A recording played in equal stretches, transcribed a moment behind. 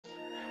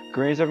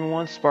Greetings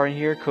everyone, Spartan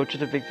here, coach of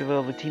the Victor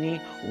Velvetini.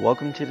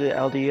 Welcome to the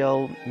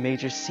LDL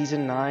Major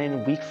Season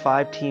 9, Week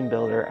 5 Team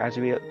Builder as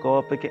we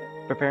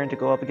preparing to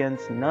go up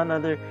against none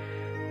other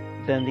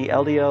than the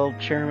LDL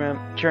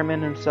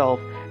chairman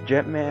himself,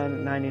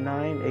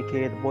 Jetman99,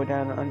 aka the Boy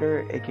Down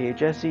Under, aka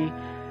Jesse,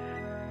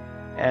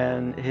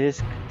 and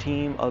his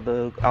team of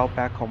the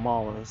Outback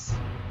Komalas.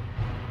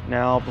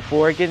 Now,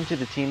 before I get into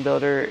the Team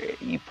Builder,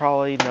 you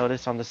probably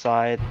noticed on the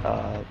side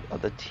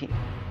of the team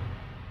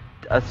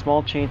a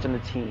small change in the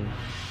team.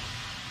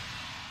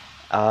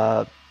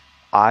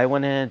 I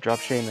went in and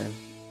dropped SHAYMIN.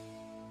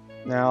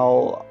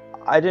 Now,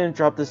 I didn't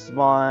drop this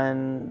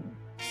mon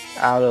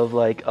out of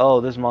like, oh,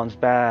 this mon's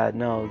bad.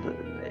 No,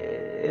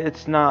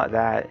 it's not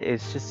that.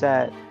 It's just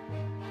that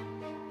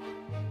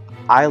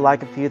I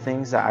like a few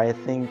things that I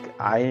think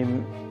I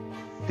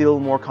feel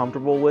more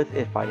comfortable with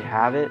if I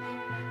have it,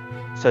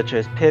 such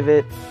as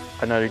pivot,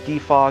 another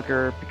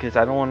defogger, because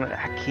I don't want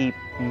to keep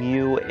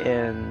Mew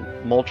and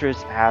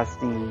Moltres as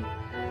the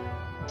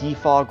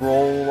defog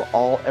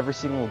role every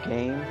single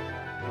game.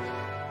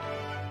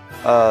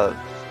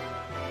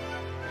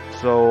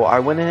 So I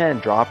went ahead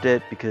and dropped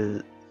it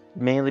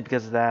mainly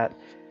because of that.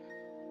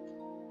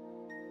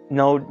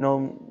 No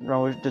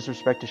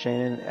disrespect to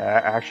SHAYMIN. It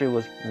actually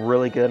was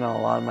really good on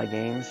a lot of my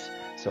games.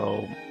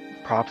 So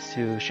props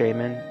to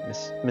SHAYMIN,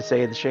 Miss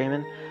A the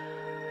SHAYMIN.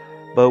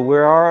 But we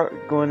are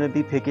going to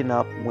be picking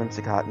up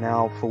Whimsicott.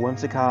 Now for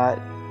Whimsicott,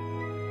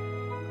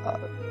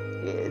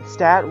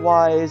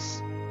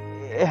 stat-wise,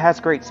 it has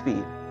great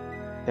speed.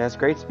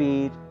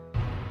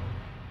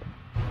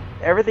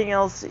 Everything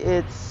else,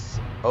 it's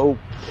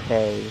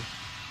okay.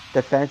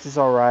 Defense is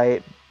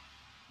alright.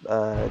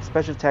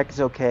 Special attack is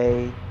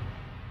okay.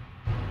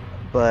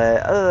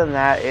 But other than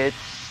that,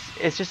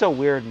 it's just a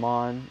weird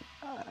mon.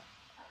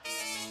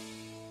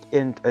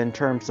 In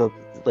terms of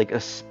like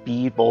a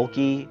speed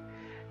bulky,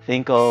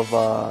 think of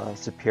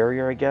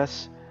Superior, I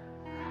guess.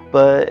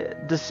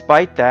 But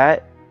despite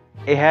that,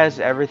 it has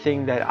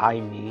everything that I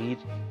need.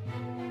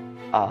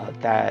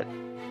 That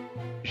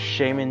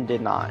SHAYMIN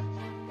did not,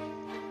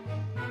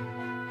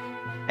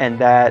 and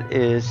that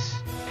is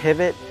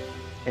pivot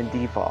and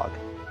defog,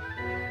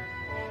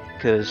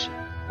 because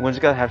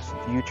Whimsicott has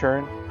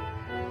U-turn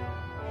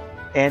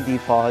and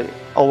defog,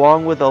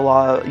 along with a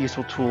lot of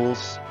useful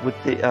tools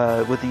with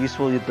the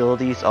useful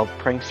abilities of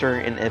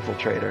Prankster and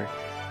Infiltrator.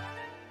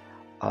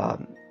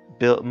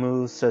 Built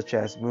moves such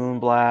as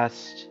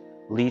Moonblast,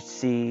 Leech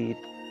Seed,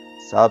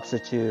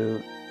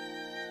 Substitute,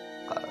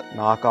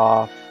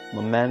 Knockoff,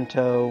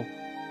 Memento,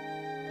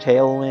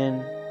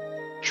 Tailwind,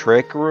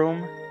 Trick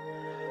Room.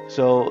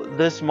 So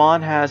this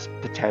mon has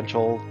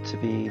potential to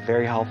be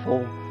very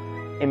helpful.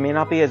 It may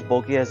not be as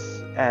bulky as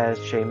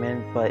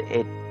SHAYMIN, but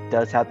it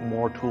does have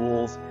more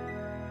tools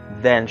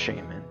than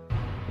SHAYMIN,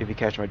 if you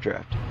catch my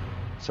drift.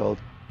 So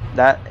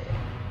that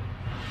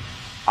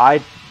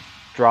I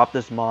dropped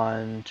this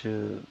mon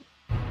to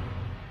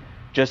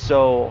just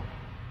so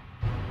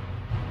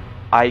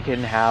I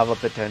can have a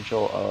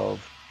potential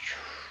of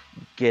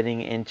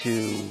getting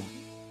into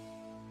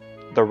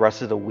the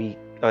rest of the week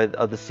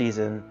of the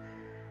season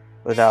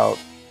without,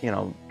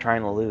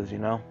 trying to lose,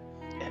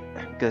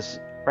 because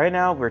right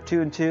now we're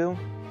 2-2,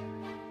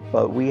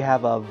 but we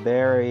have a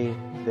very,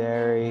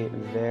 very,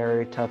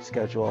 very tough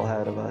schedule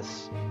ahead of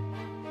us.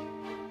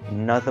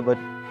 Nothing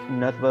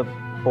but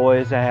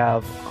boys that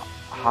have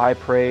high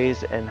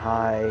praise and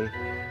high,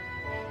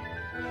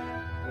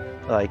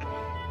 like,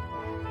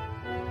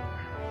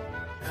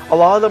 a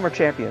lot of them are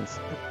champions.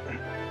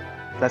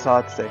 That's all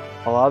I have to say.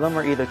 A lot of them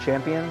are either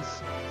champions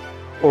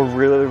or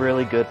really,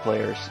 really good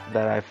players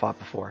that I've fought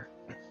before.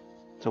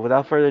 So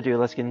without further ado,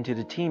 let's get into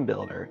the Team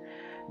Builder.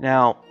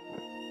 Now,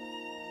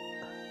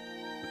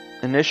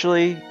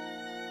 initially,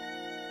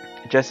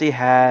 Jesse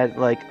had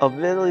like a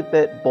little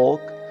bit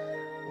bulk,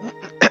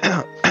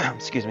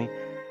 excuse me,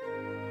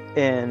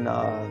 in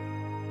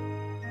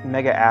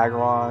Mega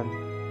Aggron,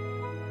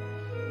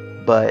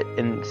 but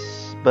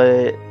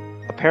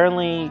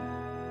apparently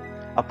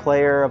a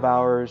player of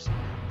ours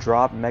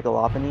dropped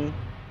Megalopony,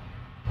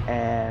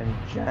 and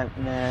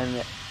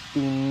Jetman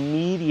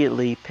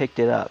immediately picked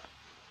it up,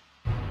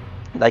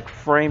 like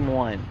frame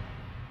 1.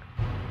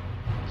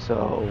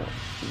 So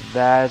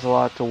that is a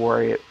lot to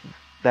worry.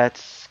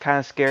 That's kind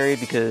of scary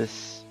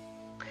because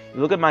you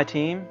look at my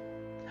team,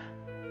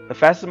 the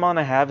fastest mon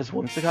I have is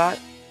Whimsicott,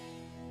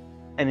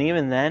 and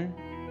even then,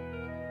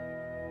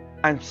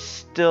 I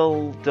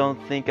still don't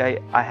think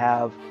I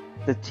have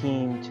the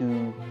team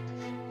to,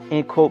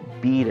 in quote,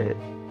 beat it.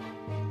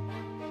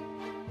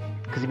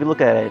 Because if you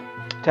look at it,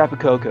 Tapu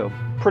Koko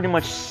pretty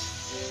much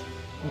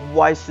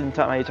wipes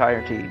my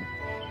entire team.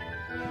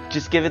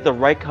 Just give it the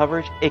right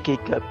coverage, it can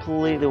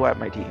completely wipe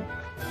my team.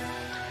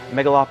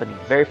 Megalopony,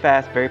 very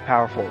fast, very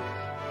powerful.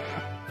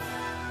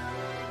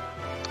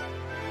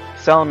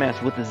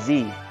 Salamence with the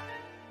Z.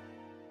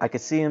 I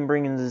could see him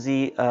bringing the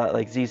Z,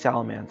 like Z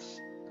Salamence,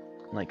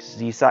 like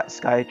Z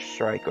Sky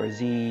Strike, or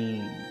Z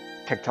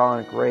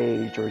Tectonic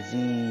Rage, or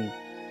Z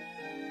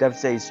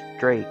Devastating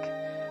Drake.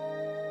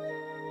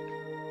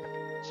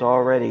 So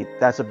already,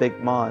 that's a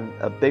big mon,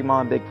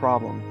 big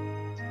problem.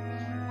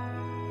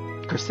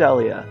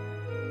 Cresselia,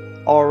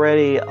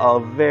 already a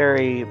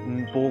very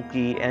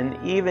bulky, and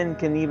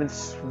can even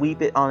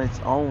sweep it on its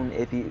own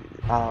if you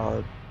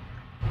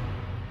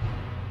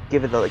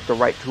give it the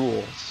right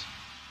tools.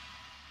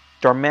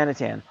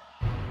 Darmanitan,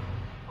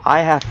 I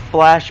have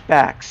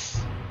flashbacks,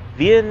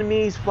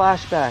 Vietnamese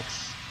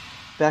flashbacks,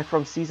 back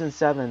from season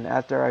 7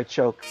 after I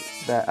choked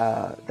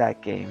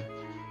that game.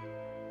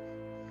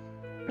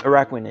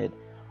 Araquanid,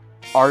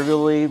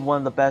 arguably one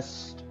of the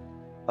best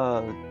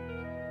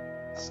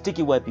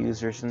sticky web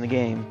users in the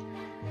game,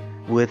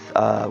 with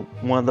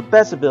one of the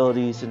best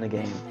abilities in the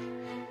game.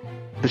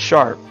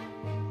 Bisharp,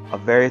 a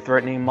very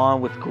threatening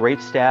mon with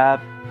great stab,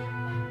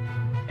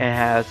 and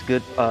has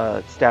good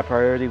stab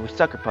priority with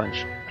Sucker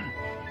Punch.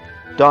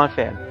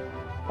 Donphan,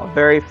 a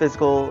very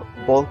physical,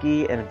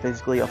 bulky, and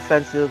physically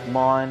offensive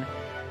mon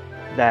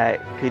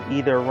that could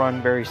either run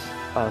very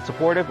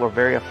supportive or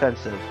very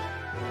offensive.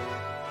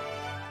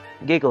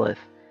 Gigalith,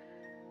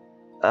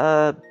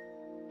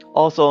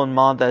 also a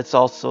mon that's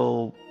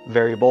also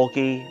very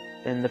bulky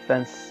in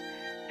defense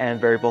and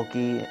very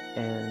bulky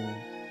in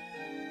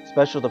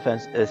special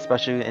defense,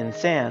 especially in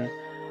sand.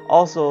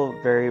 Also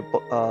very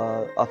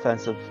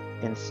offensive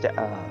in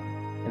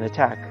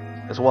attack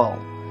as well.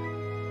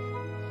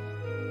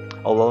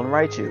 Alolan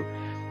Raichu,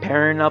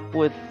 pairing up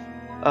with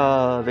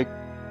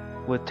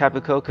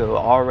Tapu Koko,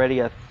 already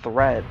a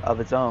threat of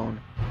its own.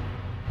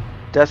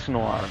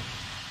 Dusknoir,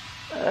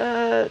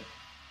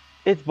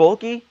 it's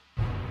bulky,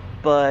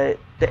 but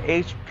the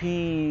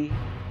HP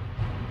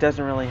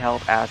doesn't really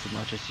help as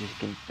much as you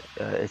can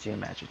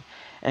imagine.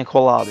 And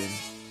Koaladin,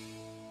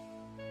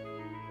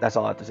 that's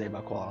all I have to say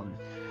about Koaladin.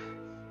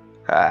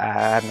 I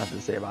have nothing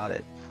to say about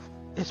it.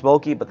 It's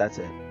bulky, but that's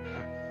it.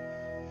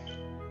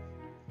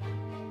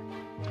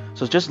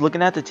 So just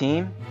looking at the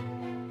team,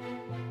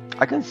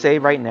 I can say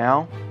right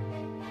now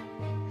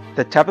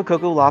that Tapu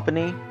Koko,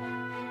 Lopunny,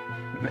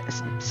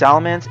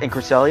 Salamence, and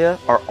Cresselia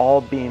are all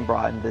being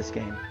brought in this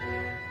game.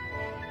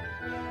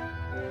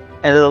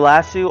 And the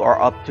last two are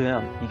up to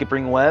him. He could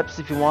bring webs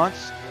if he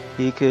wants.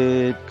 He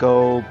could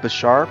go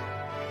Bisharp.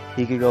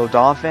 He could go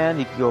Donphan.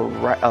 He could go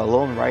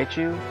Alolan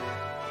Raichu.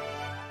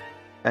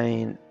 I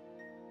mean,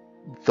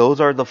 those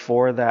are the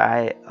 4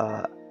 that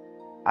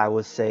I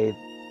would say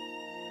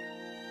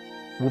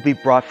will be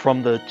brought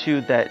from the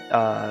 2 that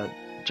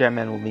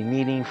Gemman will be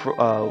needing,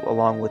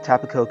 along with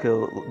Tapu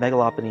Koko, Mega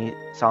Lopunny,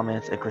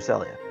 Salamence, and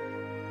Cresselia.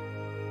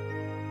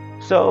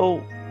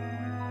 So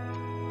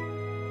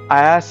I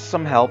asked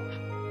some help.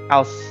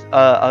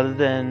 Other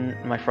than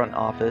my front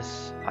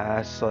office, I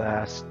also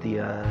asked the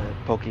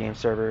Pokegame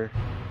server,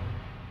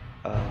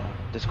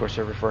 Discord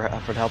server for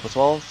help as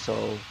well.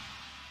 So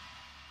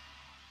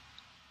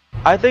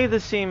I think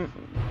this team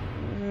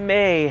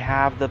may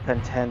have the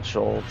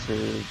potential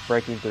to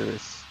breaking through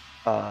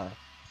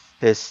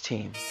this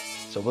team.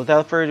 So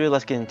without further ado,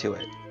 let's get into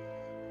it.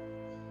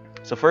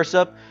 So first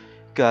up,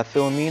 got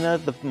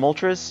Philomena the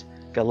Moltres,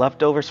 got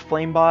Leftovers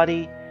Flame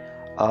Body,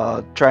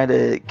 trying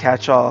to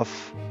catch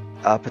off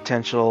a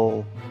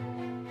potential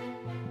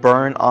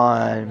burn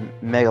on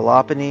Mega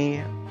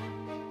Lopunny,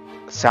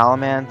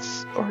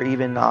 Salamence, or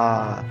even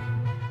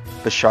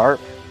Bisharp,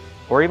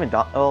 or even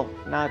not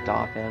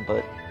Donphan,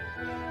 but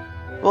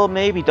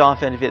maybe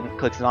Donphan if it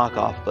clicks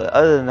knockoff. But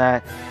other than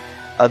that,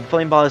 the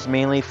Flame Ball is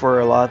mainly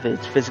for a lot of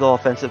its physical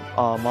offensive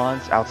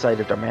mons outside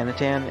of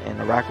Darmanitan and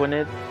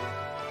Araquanid.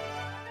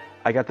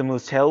 I got the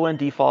moves Tailwind,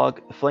 Defog,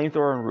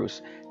 Flamethrower, and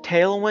Roost.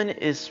 Tailwind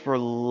is for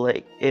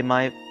late,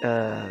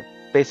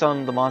 based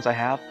on the mons I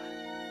have,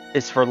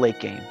 is for late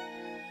game.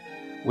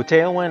 With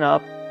Tailwind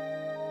up,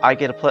 I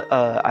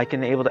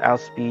can able to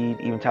outspeed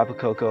even Tapu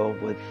Koko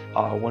with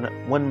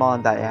one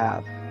mon that I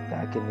have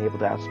that can able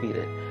to outspeed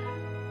it.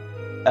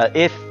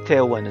 If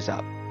Tailwind is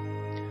up.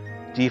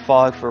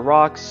 Defog for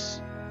rocks,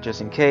 just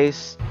in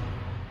case.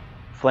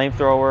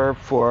 Flamethrower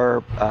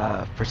for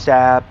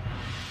stab,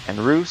 and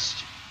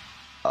Roost.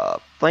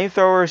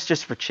 Flamethrower is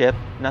just for chip,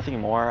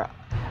 nothing more.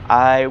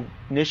 I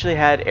initially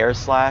had Air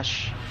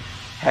Slash.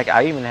 Heck,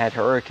 I even had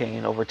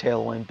Hurricane over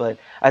Tailwind, but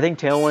I think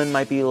Tailwind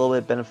might be a little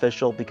bit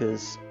beneficial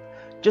because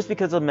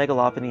of Mega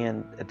Lopunny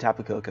and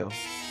Tapu Koko.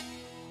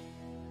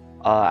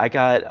 I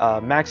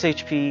got max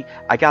HP.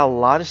 I got a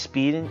lot of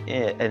speed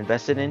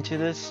invested into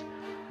this.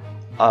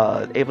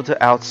 Able to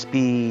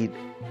outspeed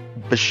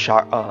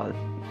Bisharp,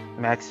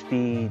 max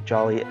speed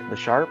Jolly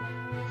Bisharp.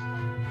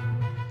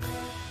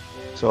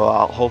 So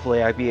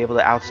hopefully I'll be able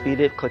to outspeed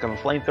it, click on the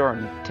Flamethrower,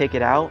 and take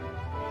it out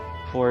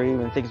before he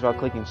even thinks about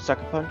clicking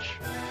Sucker Punch.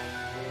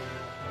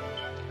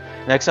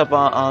 Next up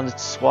on the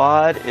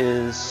squad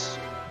is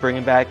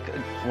bringing back,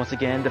 once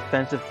again,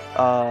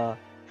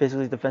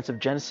 physically defensive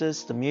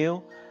Genesis, the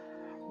Mew,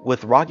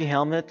 with Rocky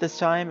Helmet this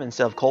time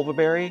instead of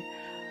Colberberry.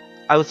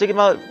 I was thinking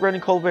about running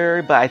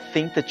Colberberry, but I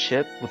think the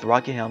chip with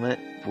Rocky Helmet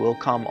will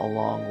come a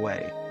long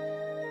way.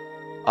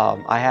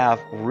 I have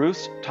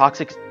Roost,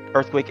 Toxic,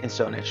 Earthquake, and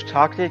Stone Edge.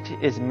 Toxic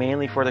is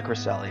mainly for the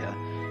Cresselia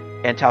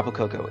and Tapu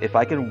Koko. If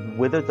I can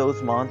wither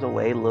those mons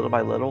away little by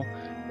little,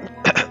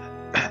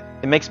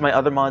 it makes my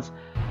other mods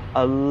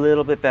a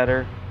little bit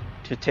better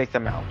to take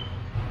them out.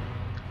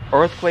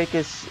 Earthquake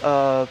is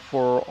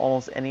for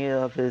almost any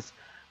of his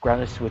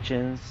grounded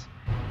switch-ins,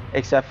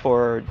 except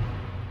for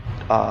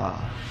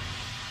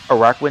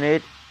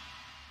Araquanid,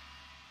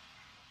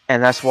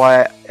 and that's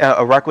why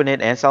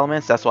Araquanid and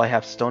Salamence. That's why I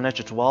have Stone Edge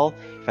as well.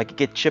 If I could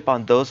get Chip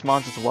on those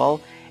mons as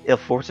well, it'll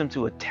force him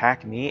to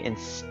attack me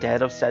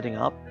instead of setting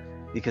up,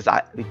 because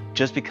I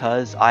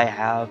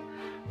have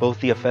both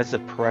the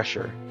offensive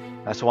pressure.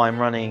 That's why I'm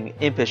running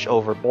Impish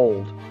over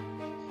Bold.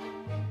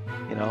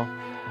 You know.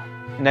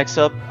 Next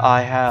up,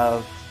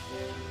 I'm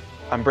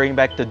bringing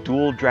back the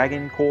dual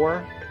Dragon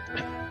Core,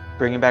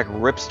 bringing back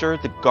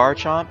Ripster, the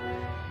Garchomp.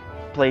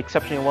 Played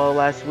exceptionally well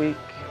last week,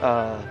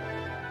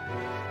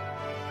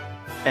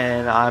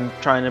 and I'm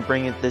trying to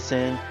bring this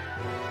in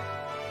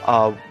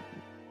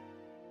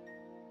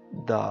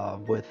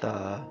with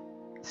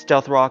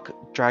Stealth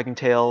Rock, Dragon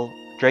Tail,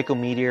 Draco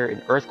Meteor,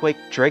 and Earthquake.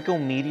 Draco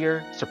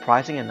Meteor,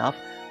 surprising enough,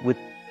 with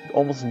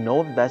almost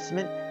no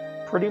investment,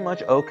 pretty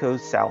much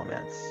OHKOs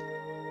Salamence.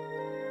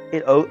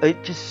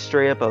 It just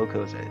straight up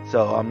OHKOs it.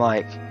 So I'm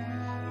like,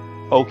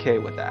 okay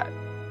with that.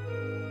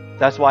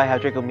 That's why I have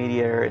Draco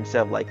Meteor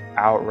instead of like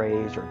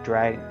Outrage or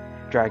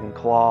Dragon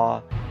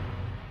Claw,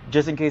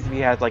 just in case if he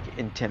has like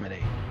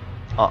Intimidate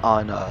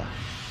on the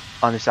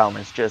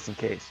Salamence, just in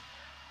case.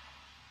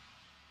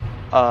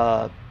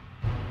 And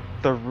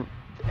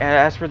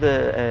as for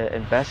the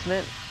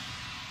investment,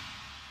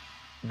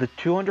 the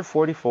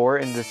 244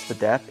 in this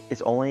Spadef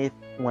is only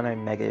when I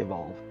Mega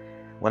Evolve.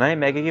 When I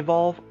Mega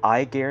Evolve,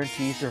 I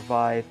guarantee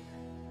survive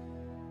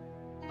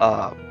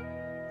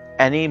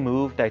any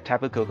move that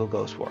Tapu Koko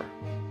goes for.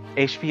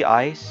 HP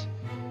Ice,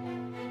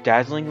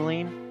 Dazzling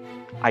Gleam,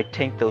 I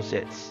tank those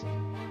hits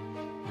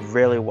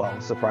really well,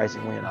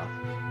 surprisingly enough.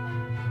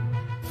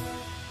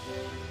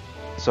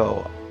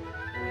 So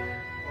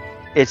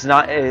it's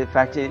not, in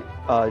fact,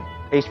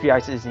 HP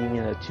Ice isn't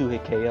even a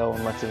 2-hit KO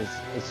unless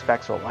it's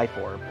Spectral Life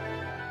Orb.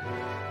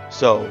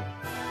 So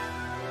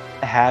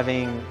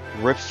having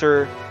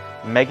Ripster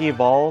Mega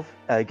Evolve,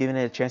 giving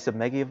it a chance to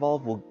Mega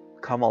Evolve, will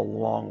come a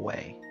long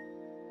way.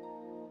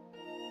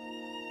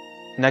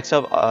 Next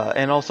up,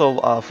 and also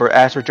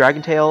as for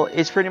Dragon Tail,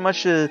 it's pretty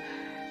much to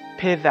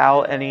pivot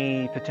out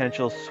any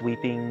potential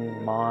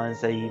sweeping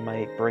mons that you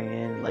might bring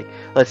in. Like,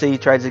 let's say you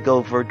tried to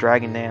go for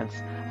Dragon Dance,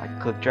 I can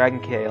click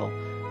Dragon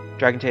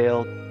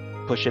Tail,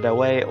 push it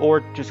away, or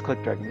just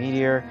click Dragon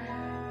Meteor.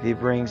 If he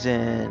brings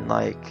in,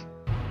 like,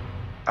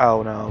 I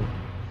don't know,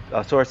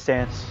 Sword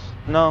Stance,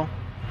 no.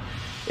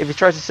 If he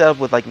tries to set up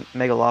with like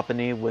Mega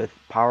Lopunny with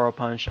Power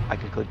Punch, I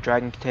could click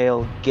Dragon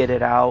Tail, get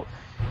it out.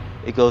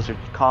 It goes for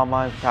Calm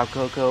Mind with Tapu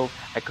Koko.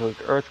 I click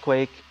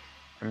Earthquake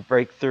and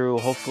break through,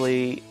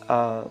 hopefully,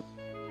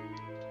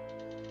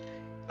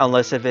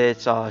 unless if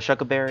it's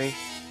Shuckleberry.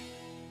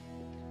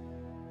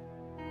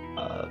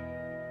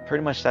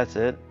 Pretty much that's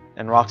it.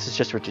 And Rocks is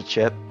just for the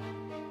chip.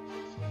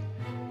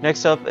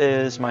 Next up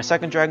is my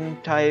second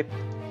Dragon type.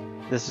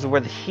 This is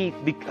where the heat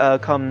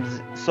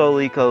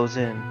slowly goes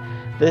in.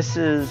 This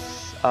is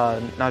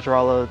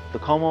Najarala the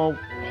Como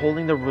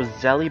holding the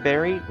Roselli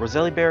Berry.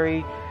 Roselli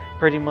Berry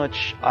pretty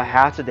much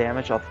half the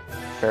damage of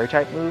Fairy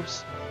type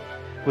moves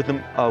with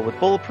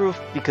Bulletproof,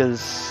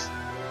 because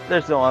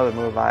there's no other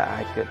move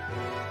I could.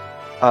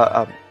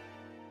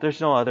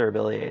 There's no other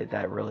ability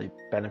that really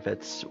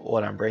benefits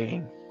what I'm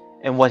bringing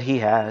and what he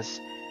has.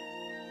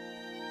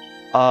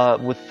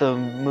 With the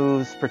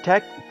moves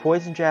Protect,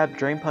 Poison Jab,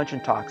 Drain Punch,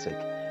 and Toxic.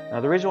 Now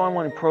the reason why I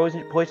want to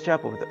Poison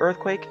Jab with the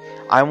Earthquake,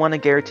 I want to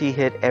guarantee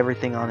hit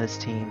everything on his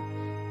team.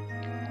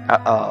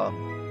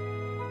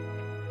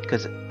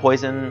 Because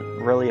Poison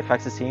really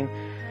affects his team.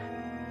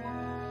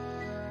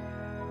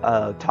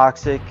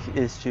 Toxic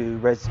is to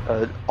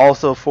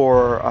also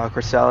for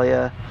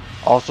Cresselia,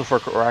 also for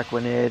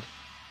Araquanid,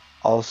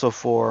 also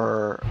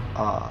for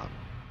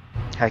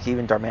heck,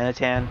 even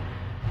Darmanitan.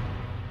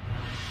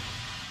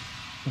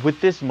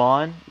 With this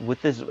mon,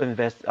 with this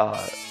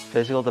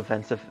physical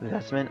defensive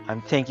investment,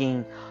 I'm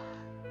tanking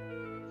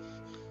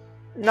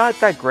not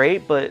that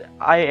great, but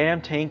I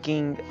am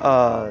tanking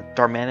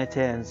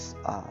Darmanitan's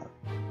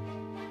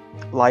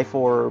Life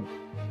Orb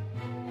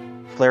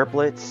Flare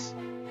Blitz.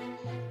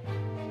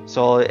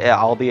 So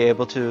I'll be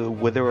able to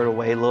wither it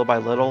away little by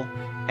little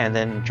and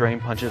then Drain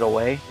Punch it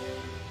away.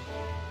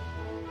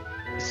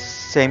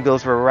 Same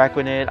goes for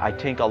Araquanid. I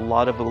tank a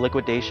lot of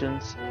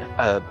liquidations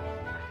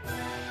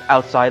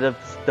outside of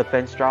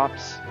defense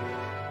drops.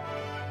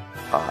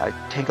 I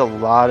tank a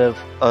lot of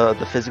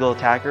the physical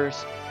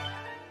attackers.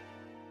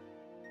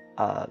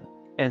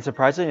 And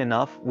surprisingly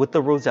enough, with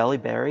the Roselli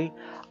Berry,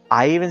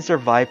 I even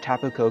survived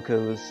Tapu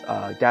Koko's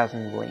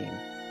Dazzling Gleam.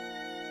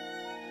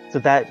 So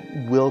that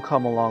will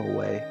come a long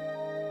way.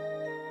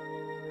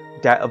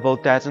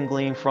 Both Dazzling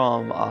Gleam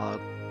from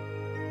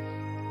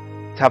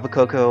Tapu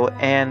Koko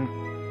and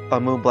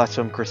Moonblast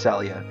from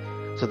Cresselia.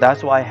 So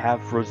that's why I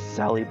have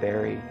Roselli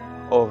Berry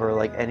over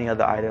like any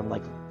other item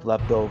like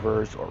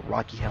Leftovers or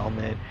Rocky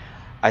Helmet.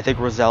 I think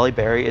Roselli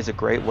Berry is a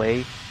great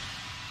way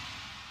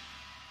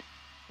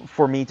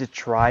for me to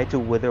try to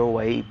wither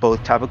away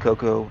both Tapu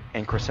Koko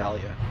and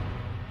Cresselia.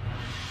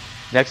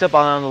 Next up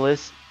on the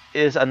list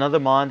is another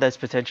mon that's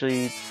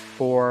potentially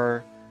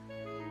for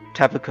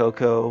Tapu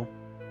Koko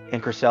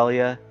and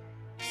Cresselia,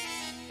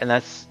 and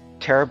that's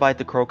Terabyte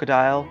the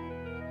Crocodile.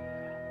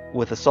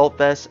 With Assault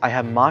Vest, I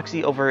have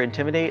Moxie over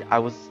Intimidate. I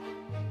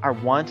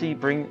want to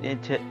bring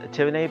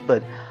Intimidate,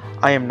 but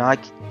I am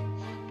not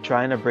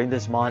trying to bring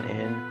this mon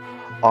in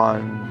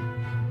on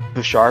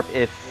Bisharp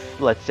if,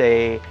 let's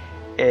say,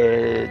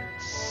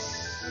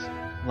 it's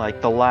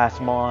like the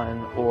last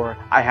mon, or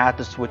I had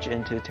to switch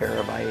into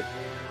Terabyte,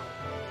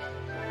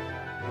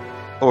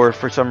 or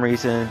for some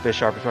reason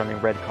Bisharp is running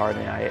red card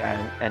and I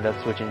end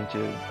up switching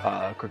into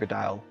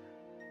Crocodile.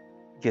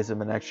 Gives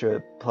him an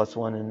extra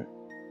 +1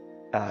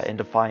 in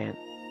Defiant,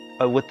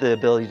 with the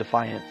ability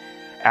Defiant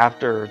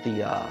after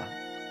the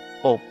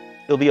well,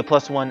 it'll be a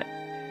 +1.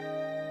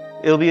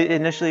 It'll be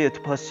initially a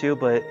 +2,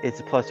 but it's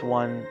a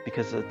 +1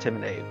 because of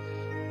Intimidate.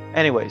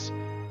 Anyways,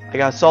 I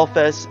got Assault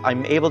Vest.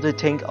 I'm able to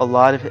tank a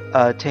lot of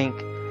a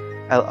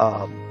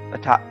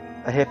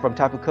hit from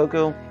Tapu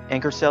Koko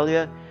and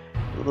Cresselia,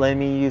 letting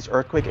me use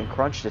Earthquake and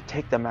Crunch to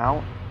take them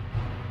out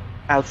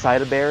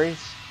outside of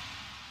berries.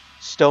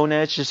 Stone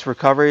Edge just for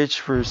coverage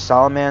for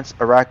Salamence,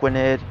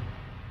 Araquanid,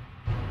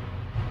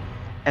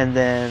 and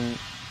then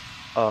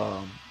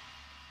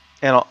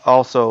and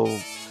also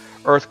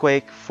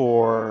Earthquake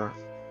for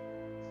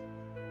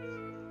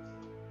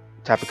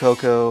Tapu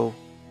Koko,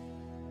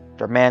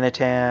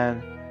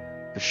 Darmanitan,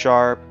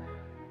 Bisharp.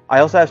 I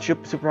also have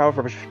Superpower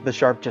for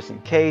Bisharp just in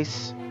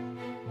case.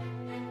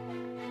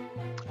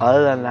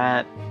 Other than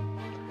that,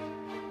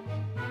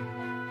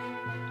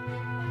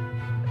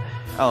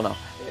 I don't know.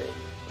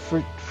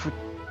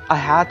 I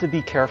had to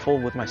be careful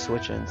with my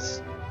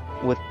switch-ins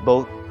with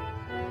both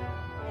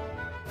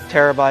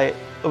Terabyte,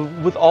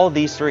 with all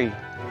these three.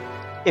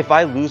 If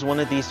I lose one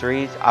of these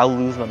three, I'll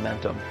lose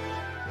momentum.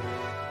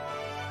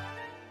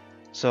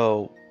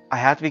 So I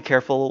have to be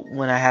careful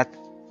when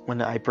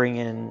I bring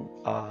in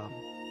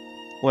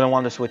when I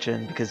want to switch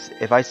in, because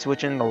if I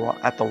switch in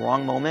at the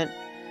wrong moment,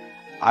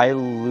 I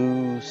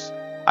lose.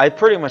 I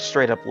pretty much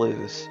straight up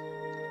lose.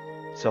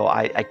 So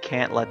I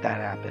can't let that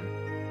happen.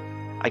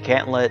 I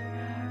can't let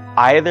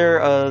either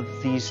of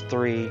these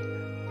three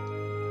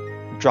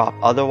drop.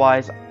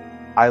 Otherwise,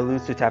 I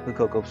lose to Tapu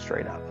Koko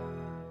straight up.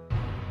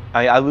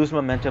 I lose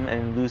momentum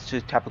and lose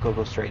to Tapu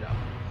Koko straight up.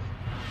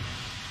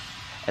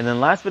 And then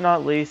last but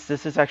not least,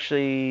 this is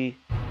actually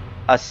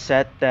a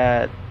set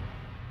that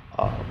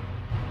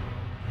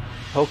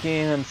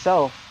Pokemon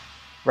himself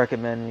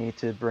recommended me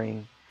to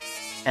bring,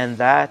 and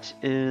that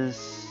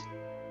is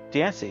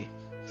Diancie.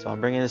 So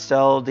I'm bringing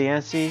Estelle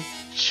Diancie.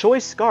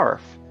 Choice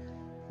Scarf.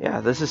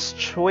 Yeah, this is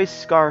Choice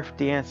Scarf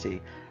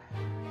Diancie.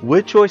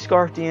 With Choice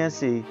Scarf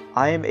Diancie,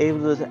 I am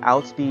able to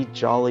outspeed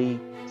Jolly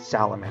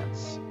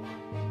Salamence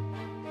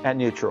at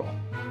neutral.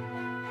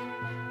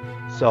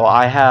 So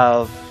I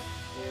have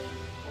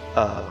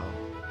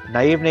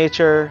Naive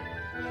Nature.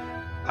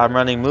 I'm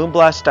running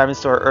Moonblast, Diamond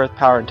Sword, Earth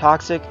Power, and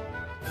Toxic.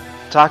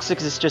 Toxic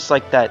is just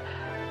like that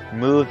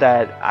move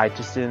that I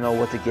just didn't know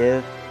what to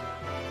give.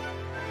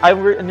 I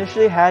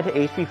initially had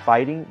HP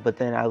Fighting, but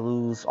then I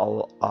lose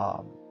all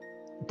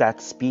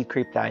that speed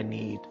creep that I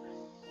need.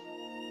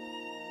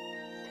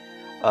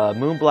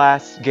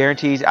 Moonblast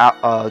guarantees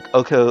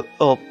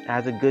Oko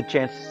has a good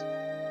chance.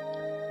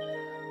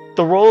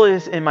 The roll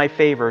is in my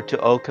favor to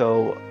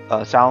Oko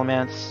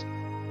Salamence,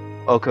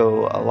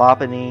 Oko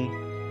Lopunny,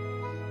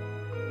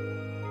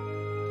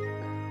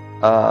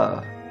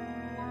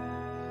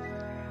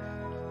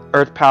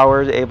 Earth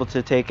Power is able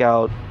to take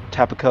out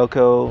Tapu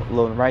Koko,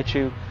 Lone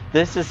Raichu.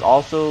 This is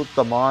also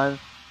the mon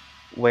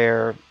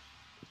where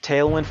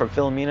Tailwind from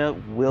Philomena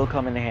will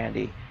come in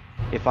handy.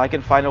 If I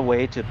can find a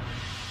way to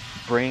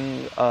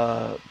bring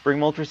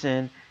Moltres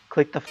in,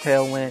 click the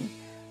Tailwind,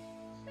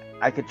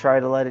 I could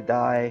try to let it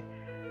die,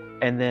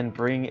 and then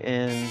bring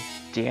in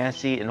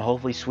Diancie and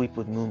hopefully sweep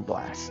with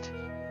Moonblast.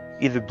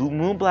 Either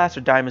Moonblast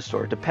or Diamond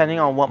Sword, depending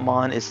on what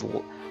mon is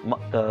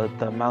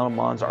the amount of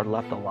mons are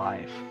left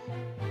alive.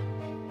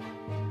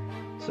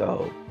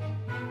 So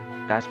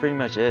that's pretty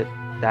much it.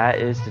 That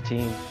is the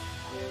team.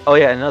 Oh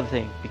yeah, another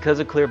thing, because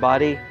of Clear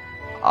Body,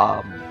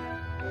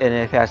 and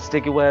it has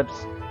sticky webs,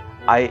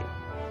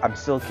 I'm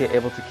still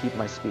able to keep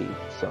my speed.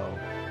 So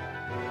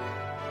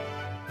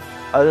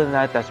other than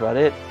that, that's about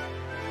it.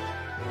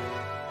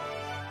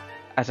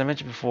 As I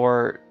mentioned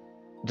before,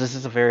 this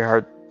is a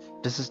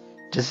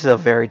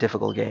very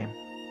difficult game.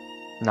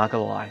 Not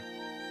gonna lie.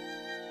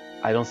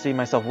 I don't see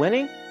myself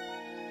winning,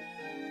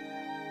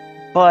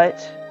 but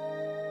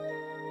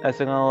that's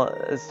not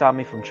gonna stop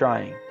me from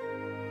trying.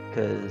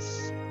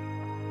 Because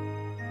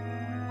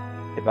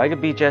if I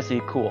could beat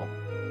Jesse, cool.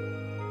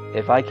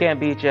 If I can't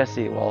beat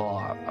Jesse, well,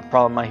 I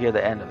probably might hear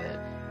the end of it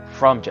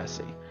from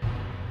Jesse.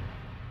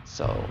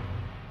 So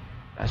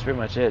that's pretty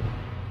much it.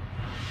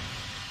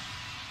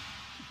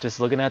 Just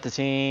looking at the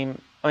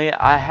team. Oh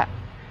yeah,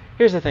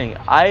 here's the thing.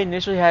 I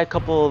initially had a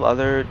couple of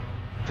other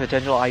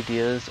potential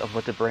ideas of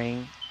what to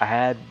bring. I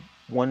had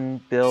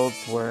one build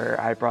where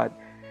I brought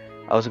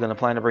I was gonna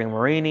plan to bring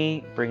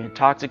Marini, bring in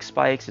Toxic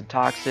Spikes and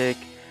Toxic,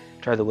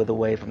 try to wither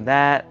away from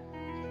that.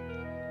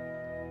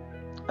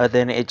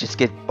 Then it just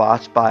gets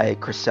botched by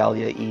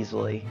Cresselia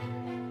easily.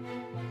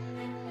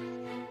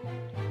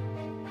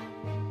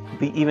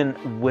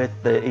 Even with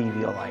the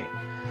Eviolite.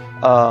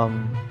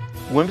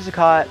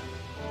 Whimsicott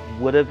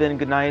would have been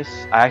good,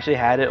 nice. I actually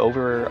had it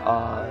over,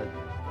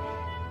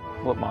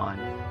 what mon?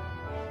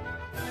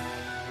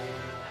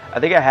 I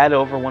think I had it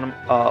over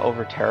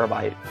over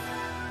Terabyte.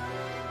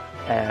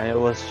 And it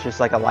was just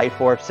like a Light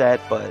Orb set,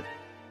 but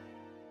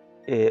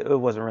it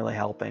wasn't really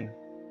helping.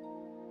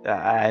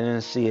 I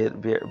didn't see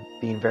it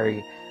being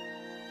very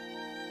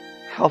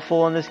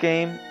helpful in this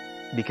game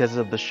because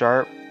of the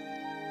Sharp.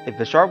 If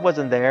the Sharp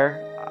wasn't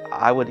there,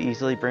 I would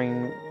easily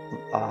bring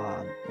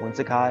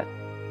Whimsicott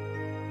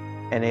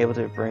and able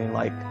to bring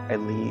like a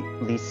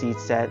Leaf Seed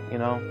set, you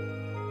know.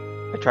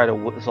 I try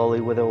to slowly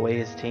wither away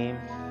his team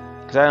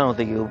because I don't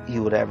think he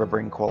would ever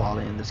bring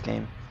Koala in this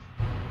game.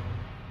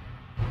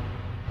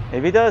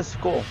 If he does,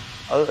 cool.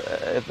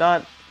 If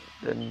not,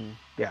 then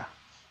yeah.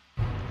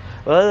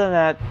 But other than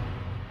that,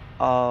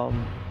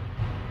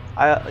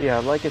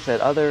 like I said,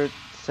 other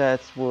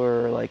sets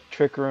were like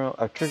Trick Room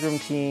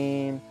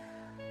Team.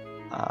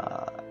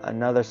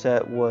 Another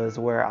set was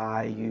where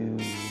I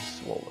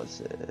used, what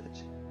was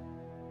it?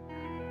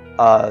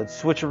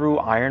 Switcheroo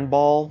Iron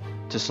Ball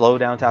to slow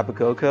down Tapu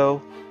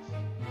Koko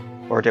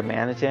or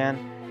Demanitan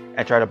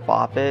and try to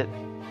bop it.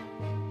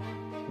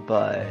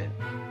 But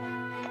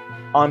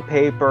on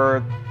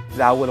paper,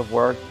 that would have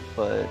worked,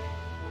 but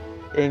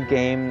in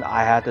game,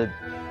 I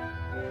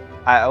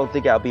don't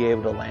think I'll be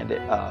able to land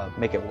it,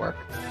 make it work.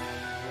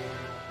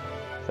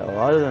 So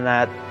other than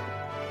that,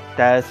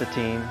 that is the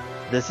team.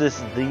 This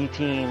is the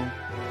team,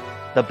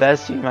 the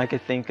best team I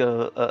could think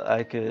of,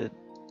 I could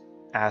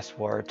ask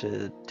for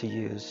to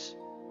use.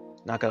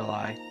 Not gonna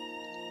lie.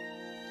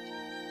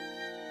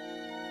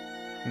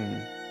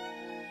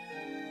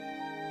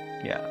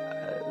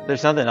 Yeah,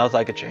 there's nothing else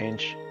I could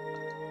change.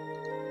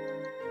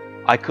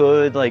 I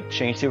could like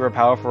change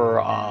Superpower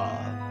for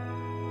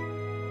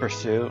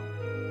Pursuit,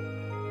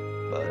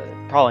 but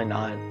probably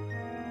not.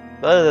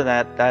 But other than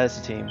that, that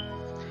is the team.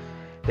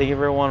 Thank you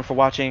everyone for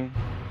watching.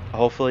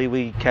 Hopefully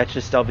we catch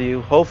this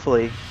W.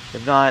 Hopefully,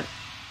 if not,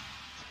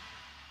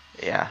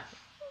 yeah.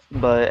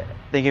 But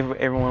thank you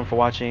everyone for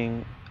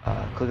watching.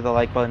 Click the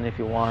like button if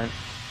you want.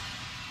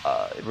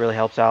 It really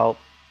helps out.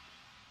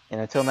 And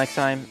until next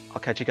time,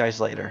 I'll catch you guys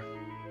later.